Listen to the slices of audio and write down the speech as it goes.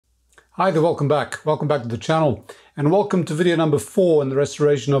Hi there, welcome back. Welcome back to the channel and welcome to video number 4 in the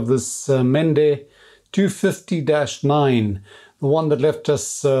restoration of this Nordmende 250-9, the one that left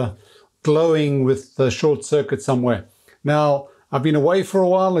us glowing with the short circuit somewhere. Now, I've been away for a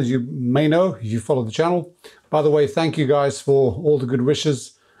while, as you may know, if you follow the channel. By the way, thank you guys for all the good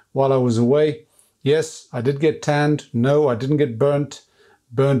wishes while I was away. Yes, I did get tanned. No, I didn't get burnt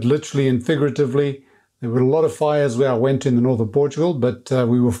literally and figuratively. There were a lot of fires where I went in the north of Portugal, but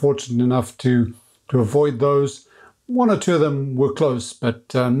we were fortunate enough to avoid those. One or two of them were close,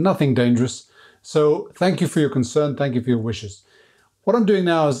 but nothing dangerous. So thank you for your concern. Thank you for your wishes. What I'm doing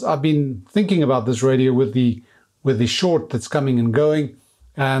now is I've been thinking about this radio with the short that's coming and going,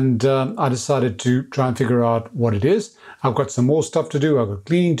 and I decided to try and figure out what it is. I've got some more stuff to do. I've got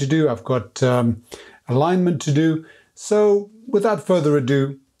cleaning to do. I've got alignment to do. So without further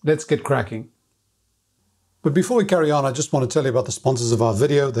ado, let's get cracking. But before we carry on, I just want to tell you about the sponsors of our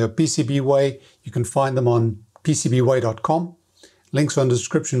video. They're PCBWay. You can find them on PCBWay.com. Links are in the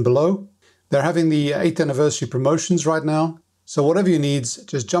description below. They're having the 8th anniversary promotions right now. So whatever you need,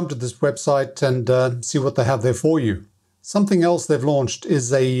 just jump to this website and see what they have there for you. Something else they've launched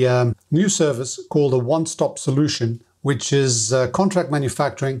is a new service called a one-stop solution, which is contract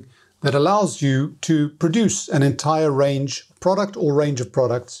manufacturing that allows you to produce an entire range of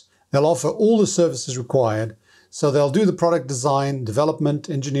products. They'll offer all the services required, so they'll do the product design, development,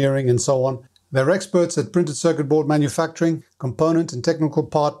 engineering, and so on. They're experts at printed circuit board manufacturing, component and technical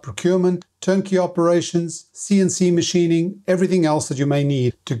part procurement, turnkey operations, CNC machining, everything else that you may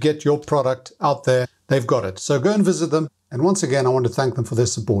need to get your product out there. They've got it. So go and visit them. And once again, I want to thank them for their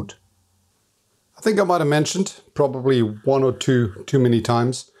support. I think I might have mentioned, probably one or two too many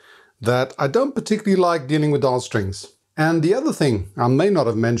times, that I don't particularly like dealing with dial strings. And the other thing I may not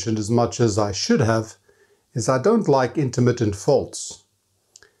have mentioned as much as I should have is I don't like intermittent faults.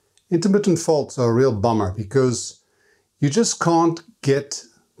 Intermittent faults are a real bummer because you just can't get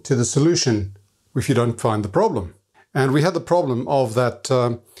to the solution if you don't find the problem. And we had the problem of that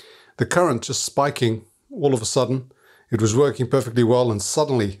the current just spiking all of a sudden. It was working perfectly well and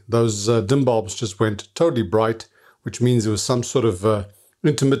suddenly those dim bulbs just went totally bright, which means there was some sort of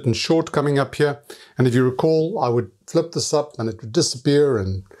intermittent short coming up here. And if you recall, I would flip this up and it would disappear.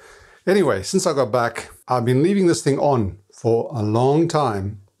 And anyway, since I got back, I've been leaving this thing on for a long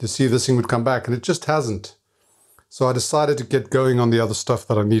time to see if this thing would come back, and it just hasn't. So I decided to get going on the other stuff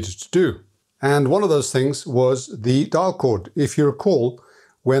that I needed to do. And one of those things was the dial cord. If you recall,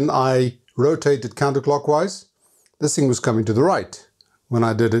 when I rotated counterclockwise, this thing was coming to the right. When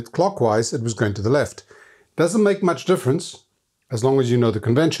I did it clockwise, it was going to the left. Doesn't make much difference, as long as you know the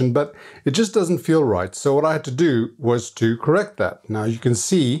convention, but it just doesn't feel right. So what I had to do was to correct that. Now you can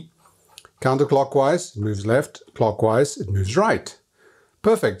see counterclockwise, it moves left, clockwise, it moves right.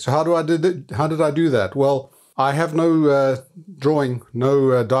 Perfect. So how did I do that? Well, I have no drawing,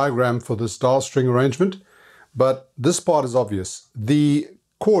 no diagram for this dial string arrangement, but this part is obvious. The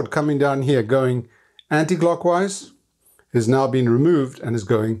cord coming down here going anti-clockwise is now being removed and is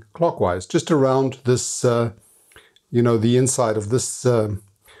going clockwise, just around this you know, the inside of this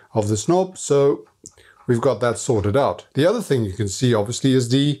knob. So we've got that sorted out. The other thing you can see obviously is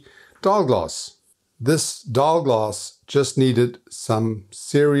the dial glass. This dial glass just needed some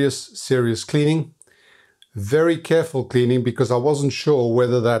serious cleaning. Very careful cleaning, because I wasn't sure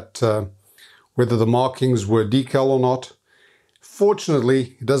whether whether the markings were decal or not.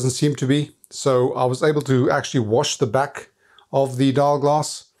 Fortunately, it doesn't seem to be. So I was able to actually wash the back of the dial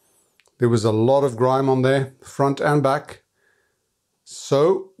glass. There was a lot of grime on there, front and back.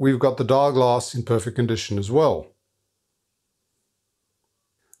 So we've got the dial glass in perfect condition as well.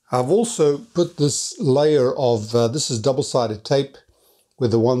 I've also put this layer of, this is double-sided tape with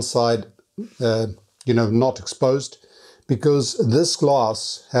the one side, you know, not exposed, because this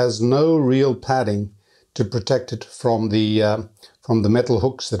glass has no real padding to protect it from the metal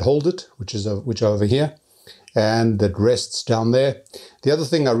hooks that hold it, which are over here, and that rests down there. The other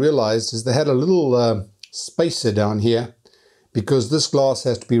thing I realized is they had a little spacer down here, because this glass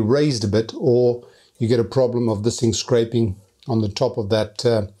has to be raised a bit or you get a problem of this thing scraping on the top of that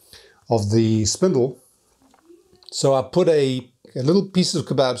of the spindle. So I put a little piece of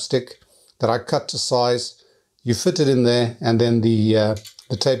kebab stick that I cut to size. You fit it in there, and then the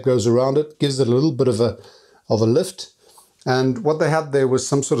tape goes around it, gives it a little bit of a lift. And what they had there was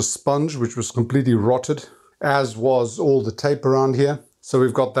some sort of sponge which was completely rotted, as was all the tape around here. So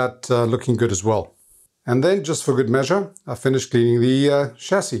we've got that looking good as well. And then, just for good measure, I finished cleaning the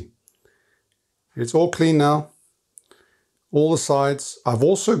chassis. It's all clean now, all the sides. I've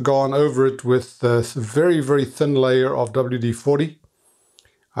also gone over it with a very thin layer of WD-40.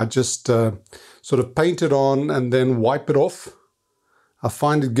 I just sort of paint it on and then wipe it off. I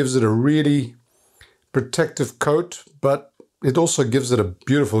find it gives it a really protective coat, but it also gives it a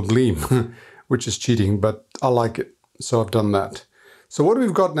beautiful gleam, which is cheating, but I like it. So I've done that. So what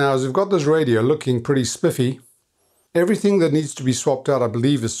we've got now is we've got this radio looking pretty spiffy. Everything that needs to be swapped out, I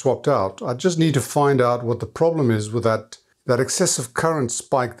believe, is swapped out. I just need to find out what the problem is with that excessive current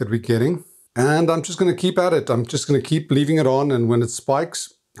spike that we're getting. And I'm just going to keep at it. I'm just going to keep leaving it on, and when it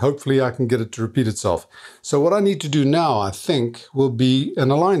spikes, hopefully I can get it to repeat itself. So what I need to do now, I think, will be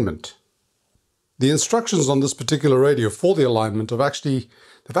an alignment. The instructions on this particular radio for the alignment have actually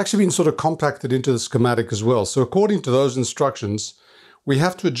been sort of compacted into the schematic as well. So according to those instructions, we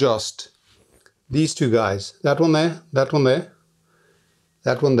have to adjust these two guys. That one there, that one there,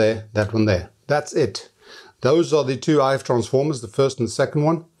 that one there, that one there. That's it. Those are the two IF transformers, the first and the second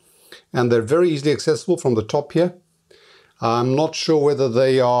one. And they're very easily accessible from the top here. I'm not sure whether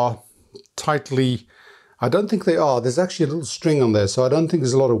they are tightly, I don't think they are. There's actually a little string on there, so I don't think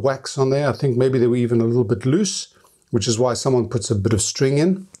there's a lot of wax on there. I think maybe they were even a little bit loose, which is why someone puts a bit of string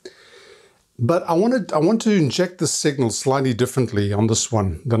in. But I want to inject the signal slightly differently on this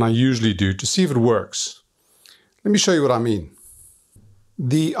one than I usually do to see if it works. Let me show you what I mean.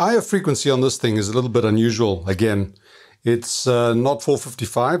 The IF frequency on this thing is a little bit unusual again. It's not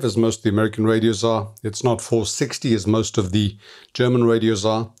 455 as most of the American radios are. It's not 460 as most of the German radios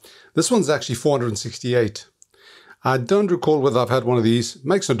are. This one's actually 468. I don't recall whether I've had one of these.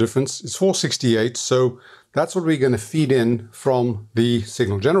 Makes no difference. It's 468, so that's what we're going to feed in from the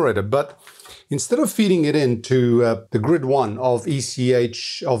signal generator. But instead of feeding it into the grid 1 of the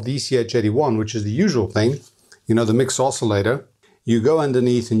ECH81, which is the usual thing, you know, the mixed oscillator, you go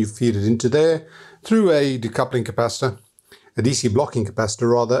underneath and you feed it into there through a decoupling capacitor, a DC blocking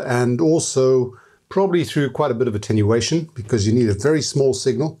capacitor rather, and also probably through quite a bit of attenuation because you need a very small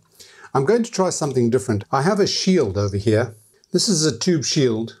signal. I'm going to try something different. I have a shield over here. This is a tube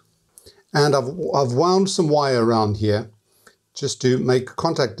shield, and I've wound some wire around here just to make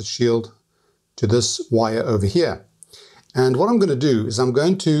contact the shield to this wire over here. And what I'm going to do is I'm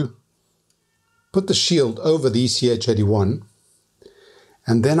going to put the shield over the ECH81,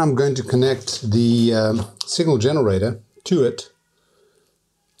 and then I'm going to connect the signal generator to it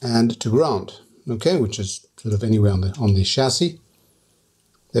and to ground, okay, which is sort of anywhere on the chassis.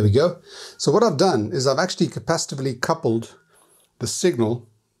 There we go. So what I've done is I've actually capacitively coupled the signal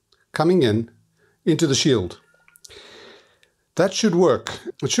coming in into the shield. That should work.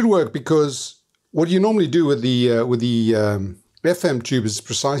 It should work because what you normally do with the FM tube is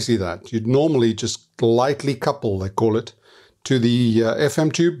precisely that. You'd normally just lightly couple, they call it, to the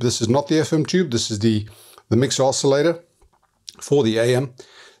FM tube. This is not the FM tube. This is the mixed oscillator for the AM.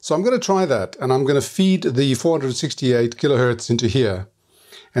 So I'm going to try that, and I'm going to feed the 468 kilohertz into here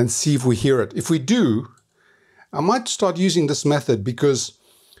and see if we hear it. If we do, I might start using this method because,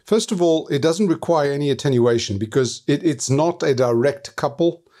 first of all, it doesn't require any attenuation because it's not a direct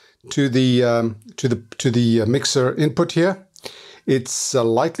couple to the mixer input here. It's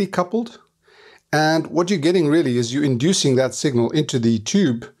lightly coupled, and what you're getting really is you're inducing that signal into the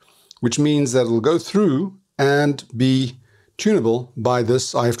tube, which means that it'll go through and be tunable by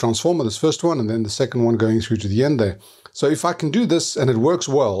this IF transformer, this first one, and then the second one going through to the end there. So if I can do this and it works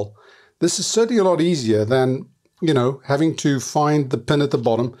well, this is certainly a lot easier than, you know, having to find the pin at the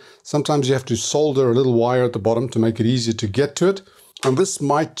bottom. Sometimes you have to solder a little wire at the bottom to make it easier to get to it. And this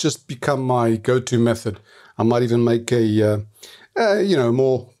might just become my go-to method. I might even make a, you know,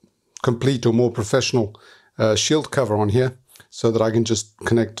 more complete or more professional shield cover on here so that I can just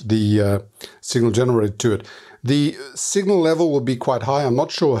connect the signal generator to it. The signal level will be quite high. I'm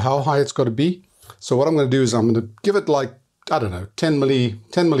not sure how high it's got to be. So what I'm going to do is I'm going to give it like, I don't know, 10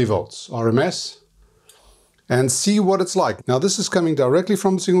 millivolts RMS and see what it's like. Now this is coming directly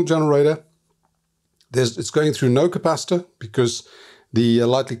from the signal generator. It's going through no capacitor because the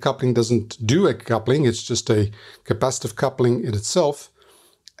lightly coupling doesn't do a coupling. It's just a capacitive coupling in itself.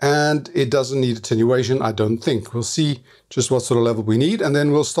 And it doesn't need attenuation, I don't think. We'll see just what sort of level we need, and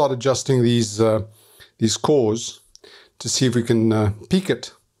then we'll start adjusting these cores to see if we can peak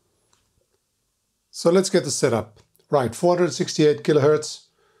it. So let's get this set up. Right, 468 kilohertz.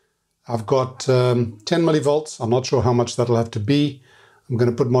 I've got 10 millivolts. I'm not sure how much that'll have to be. I'm going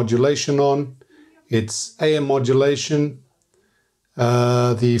to put modulation on. It's AM modulation.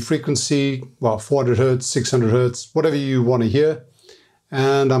 The frequency, well, 400 hertz, 600 hertz, whatever you want to hear.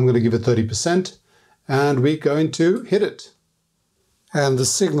 And I'm going to give it 30%. And we're going to hit it. And the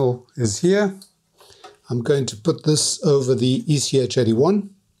signal is here. I'm going to put this over the ECH81.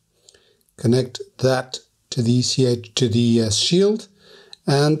 Connect that to the shield,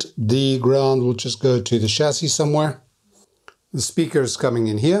 and the ground will just go to the chassis somewhere. The speaker is coming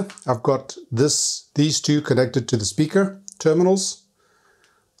in here. I've got these two connected to the speaker terminals.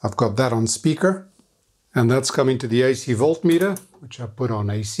 I've got that on speaker, and that's coming to the AC voltmeter, which I put on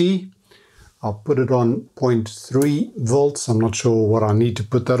AC. I'll put it on 0.3 volts. I'm not sure what I need to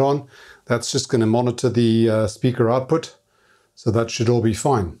put that on. That's just going to monitor the speaker output, so that should all be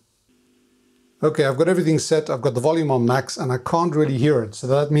fine. Okay, I've got everything set. I've got the volume on max, and I can't really hear it, so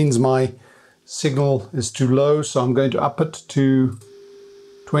that means my signal is too low, so I'm going to up it to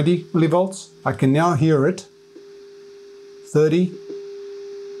 20 millivolts. I can now hear it. 30.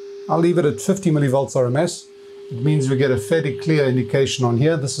 I'll leave it at 50 millivolts RMS. It means we get a fairly clear indication on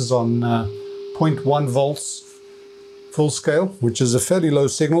here. This is on 0.1 volts full scale, which is a fairly low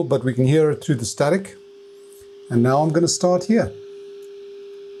signal, but we can hear it through the static. And now I'm going to start here.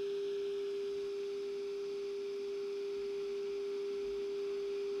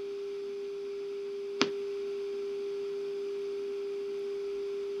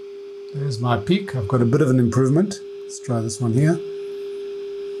 There's my peak. I've got a bit of an improvement. Let's try this one here.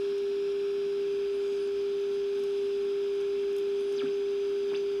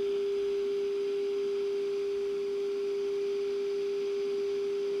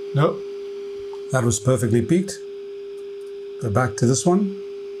 No, that was perfectly peaked. Go back to this one.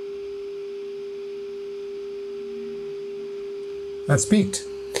 That's peaked.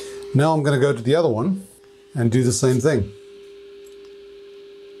 Now I'm going to go to the other one and do the same thing.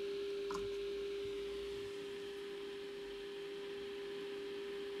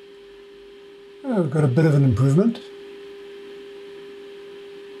 Oh, we've got a bit of an improvement.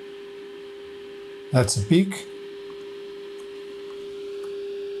 That's a peak.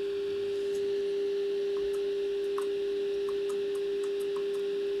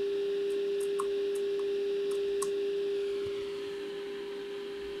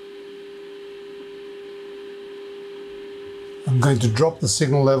 I'm going to drop the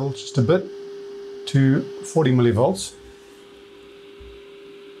signal level just a bit to 40 millivolts.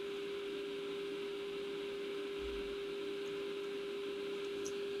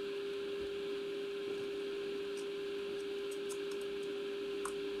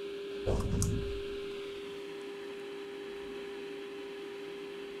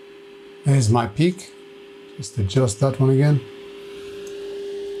 There's my peak. Just adjust that one again.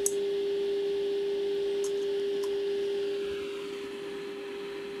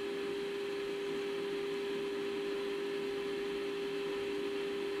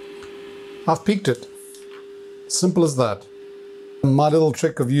 I've peaked it. Simple as that. My little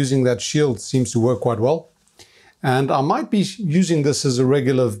trick of using that shield seems to work quite well. And I might be using this as a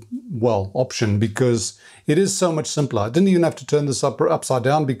regular, well, option, because it is so much simpler. I didn't even have to turn this upside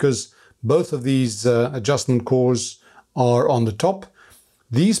down because both of these adjustment cores are on the top.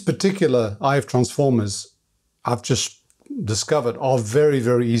 These particular IF transformers, I've just discovered, are very,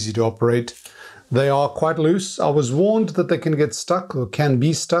 very easy to operate. They are quite loose. I was warned that they can get stuck or can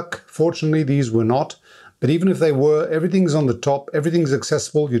be stuck. Fortunately, these were not. But even if they were, everything's on the top, everything's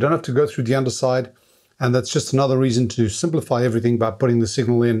accessible. You don't have to go through the underside. And that's just another reason to simplify everything by putting the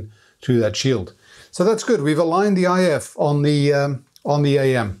signal in through that shield. So that's good. We've aligned the IF on the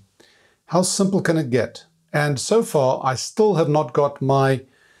AM. How simple can it get? And so far, I still have not got my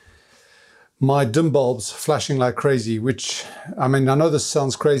dim bulbs flashing like crazy, which, I mean, I know this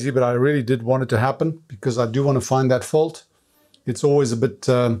sounds crazy, but I really did want it to happen because I do want to find that fault. It's always a bit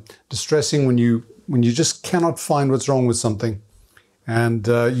distressing when you just cannot find what's wrong with something. And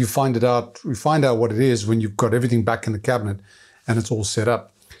we find out what it is when you've got everything back in the cabinet and it's all set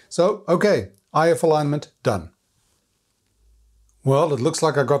up. So, okay, IF alignment done. Well, it looks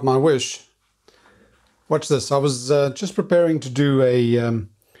like I got my wish. Watch this. I was just preparing to do an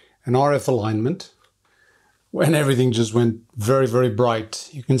RF alignment when everything just went very, very bright.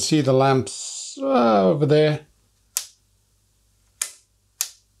 You can see the lamps over there.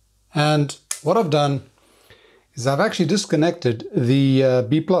 And what I've done is I've actually disconnected the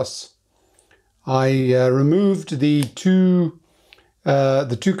B+. I removed the two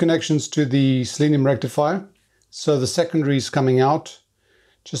connections to the selenium rectifier. So the secondary is coming out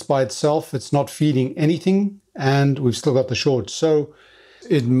just by itself. It's not feeding anything, and we've still got the short. So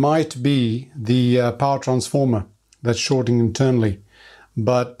it might be the power transformer that's shorting internally,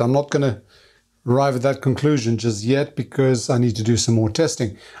 but I'm not going to arrive at that conclusion just yet because I need to do some more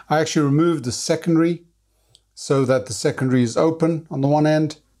testing. I actually removed the secondary so that the secondary is open on the one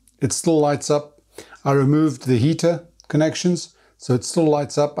end. It still lights up. I removed the heater connections, so it still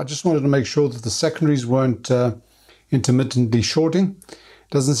lights up. I just wanted to make sure that the secondaries weren't intermittently shorting.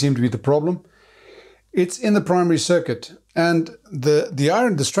 Doesn't seem to be the problem. It's in the primary circuit. And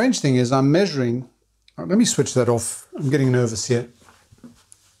the strange thing is I'm measuring, let me switch that off. I'm getting nervous here.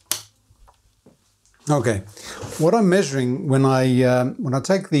 Okay, what I'm measuring when I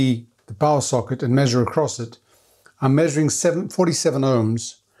take the power socket and measure across it, I'm measuring 47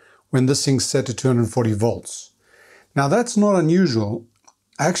 ohms when this thing's set to 240 volts. Now that's not unusual.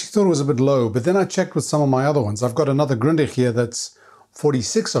 I actually thought it was a bit low, but then I checked with some of my other ones. I've got another GRUNDIG here that's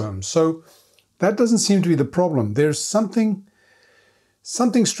 46 ohms. So that doesn't seem to be the problem. There's something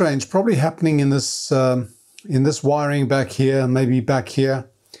strange probably happening in this wiring back here, maybe back here.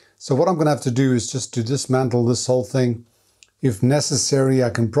 So what I'm going to have to do is just to dismantle this whole thing. If necessary, I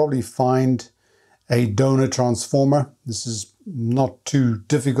can probably find a donor transformer. This is not too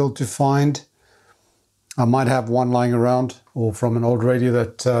difficult to find. I might have one lying around, or from an old radio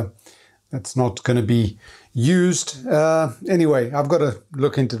that's not going to be used. Anyway, I've got to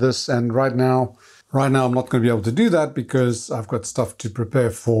look into this, and right now I'm not going to be able to do that because I've got stuff to prepare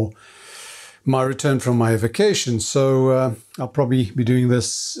for my return from my vacation. So I'll probably be doing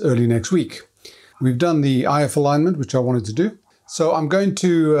this early next week. We've done the IF alignment, which I wanted to do. So I'm going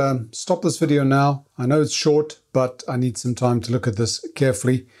to stop this video now. I know it's short, but I need some time to look at this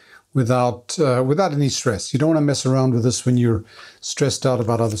carefully without any stress. You don't want to mess around with this when you're stressed out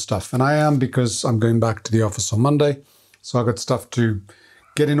about other stuff. And I am, because I'm going back to the office on Monday. So I've got stuff to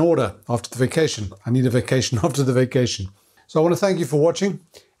get in order after the vacation. I need a vacation after the vacation. So I want to thank you for watching.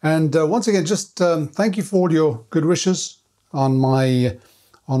 And once again, just thank you for all your good wishes on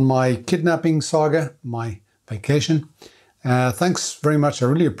my kidnapping saga, my vacation. Thanks very much. I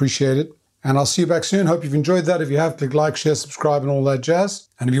really appreciate it. And I'll see you back soon. Hope you've enjoyed that. If you have, click like, share, subscribe, and all that jazz.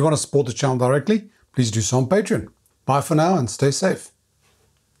 And if you want to support the channel directly, please do so on Patreon. Bye for now and stay safe.